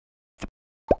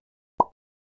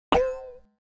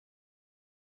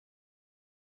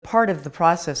part of the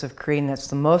process of creating that's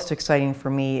the most exciting for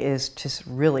me is just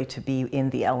really to be in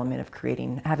the element of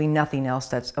creating, having nothing else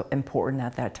that's important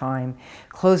at that time,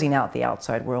 closing out the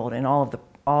outside world and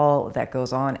all that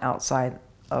goes on outside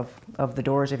of the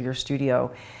doors of your studio,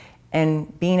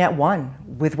 and being at one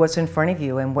with what's in front of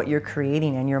you and what you're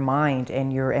creating and your mind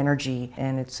and your energy.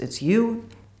 And it's you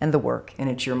and the work, and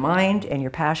it's your mind and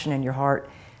your passion and your heart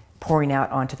pouring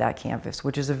out onto that canvas,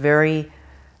 which is a very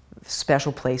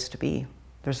special place to be.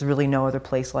 There's really no other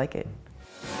place like it.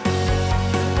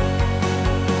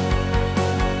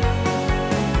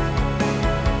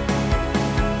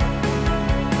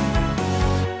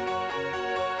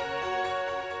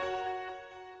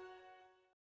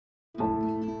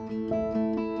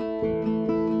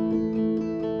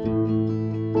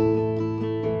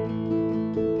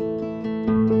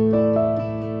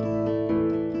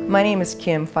 My name is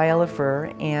Kim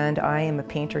Faiella-Furrh, and I am a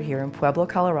painter here in Pueblo,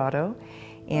 Colorado,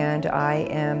 and I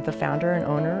am the founder and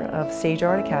owner of Sage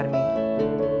Art Academy.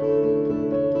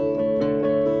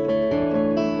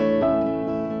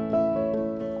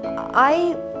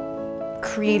 I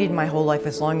created my whole life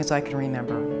as long as I can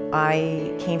remember.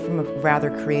 I came from a rather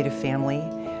creative family.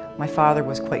 My father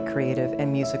was quite creative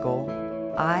and musical.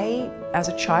 I, as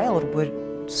a child,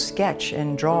 would sketch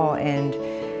and draw and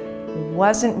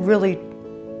wasn't really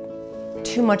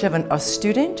too much of a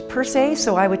student per se,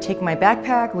 so I would take my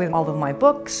backpack with all of my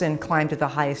books and climb to the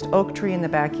highest oak tree in the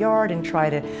backyard and try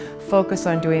to focus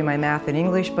on doing my math and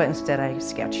English, but instead I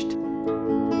sketched.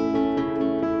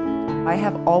 I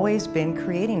have always been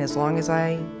creating as long as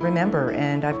I remember,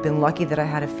 and I've been lucky that I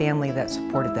had a family that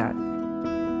supported that.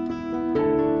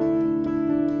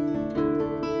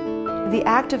 The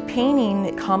act of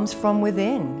painting comes from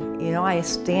within. You know, I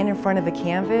stand in front of a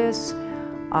canvas,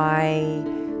 I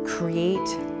create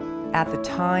at the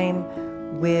time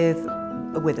with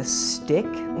a stick,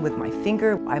 with my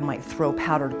finger. I might throw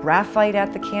powdered graphite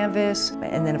at the canvas,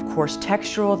 and then of course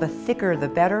textural. The thicker the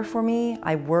better for me.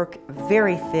 I work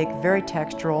very thick, very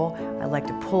textural. I like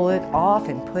to pull it off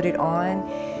and put it on.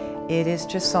 It is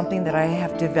just something that I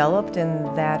have developed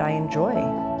and that I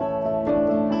enjoy.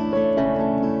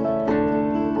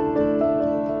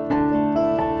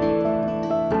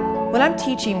 When I'm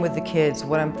teaching with the kids,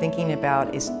 what I'm thinking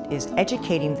about is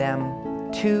educating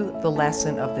them to the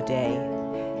lesson of the day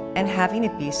and having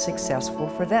it be successful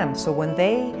for them. So when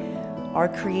they are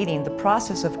creating, the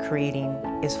process of creating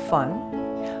is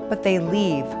fun, but they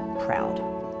leave proud.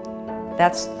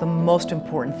 That's the most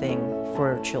important thing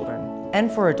for children and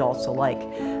for adults alike,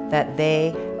 that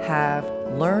they have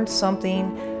learned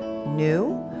something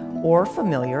new or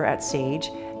familiar at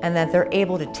Sage, and that they're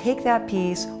able to take that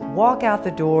piece, walk out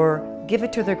the door, give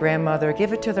it to their grandmother,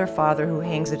 give it to their father who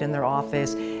hangs it in their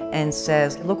office and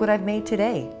says, look what I've made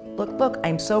today. Look,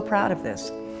 I'm so proud of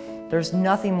this. There's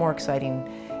nothing more exciting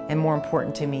and more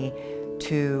important to me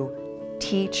to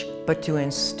teach, but to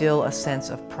instill a sense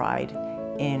of pride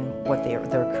in what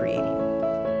they're creating.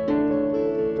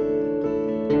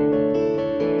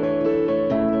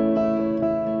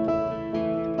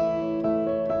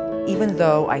 Even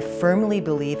though I firmly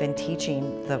believe in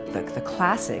teaching the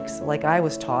classics, like I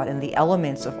was taught, and the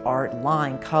elements of art,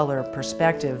 line, color,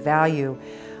 perspective, value,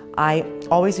 I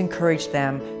always encourage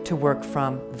them to work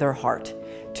from their heart,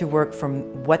 to work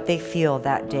from what they feel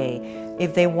that day.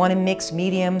 If they want to mix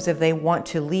mediums, if they want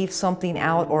to leave something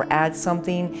out or add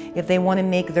something, if they want to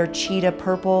make their cheetah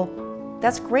purple,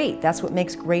 that's great. That's what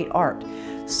makes great art.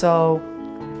 So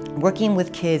working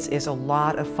with kids is a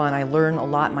lot of fun. I learn a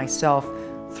lot myself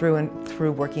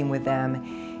through working with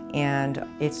them, and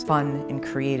it's fun and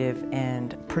creative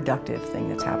and productive thing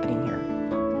that's happening here.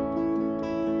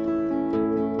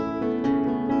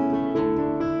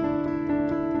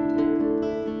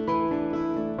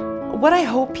 What I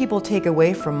hope people take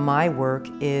away from my work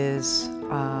is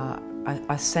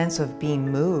a sense of being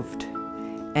moved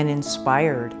and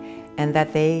inspired, and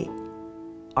that they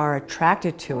are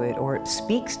attracted to it, or it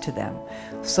speaks to them,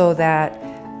 so that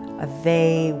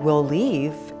they will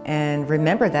leave and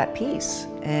remember that piece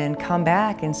and come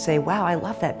back and say, wow, I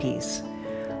love that piece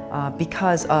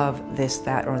because of this,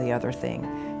 that, or the other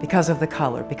thing, because of the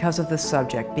color, because of the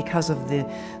subject, because of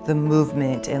the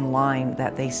movement and line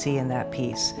that they see in that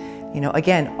piece. You know,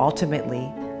 again,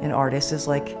 ultimately, an artist is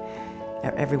like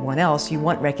everyone else. You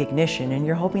want recognition, and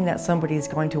you're hoping that somebody is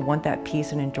going to want that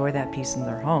piece and enjoy that piece in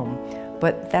their home.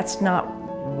 But that's not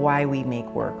why we make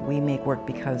work. We make work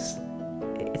because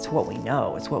it's what we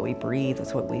know, it's what we breathe,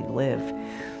 it's what we live.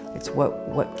 It's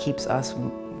what keeps us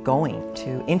going,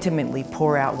 to intimately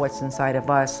pour out what's inside of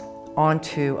us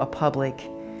onto a public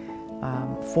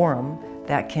forum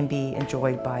that can be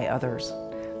enjoyed by others.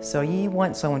 So you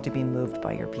want someone to be moved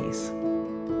by your piece.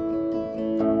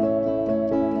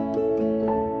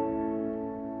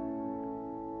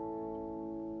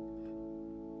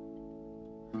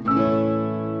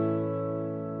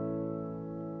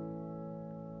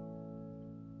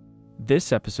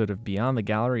 This episode of Beyond the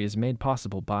Gallery is made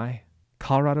possible by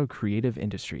Colorado Creative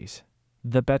Industries,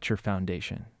 the Betcher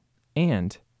Foundation,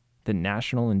 and the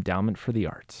National Endowment for the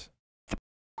Arts.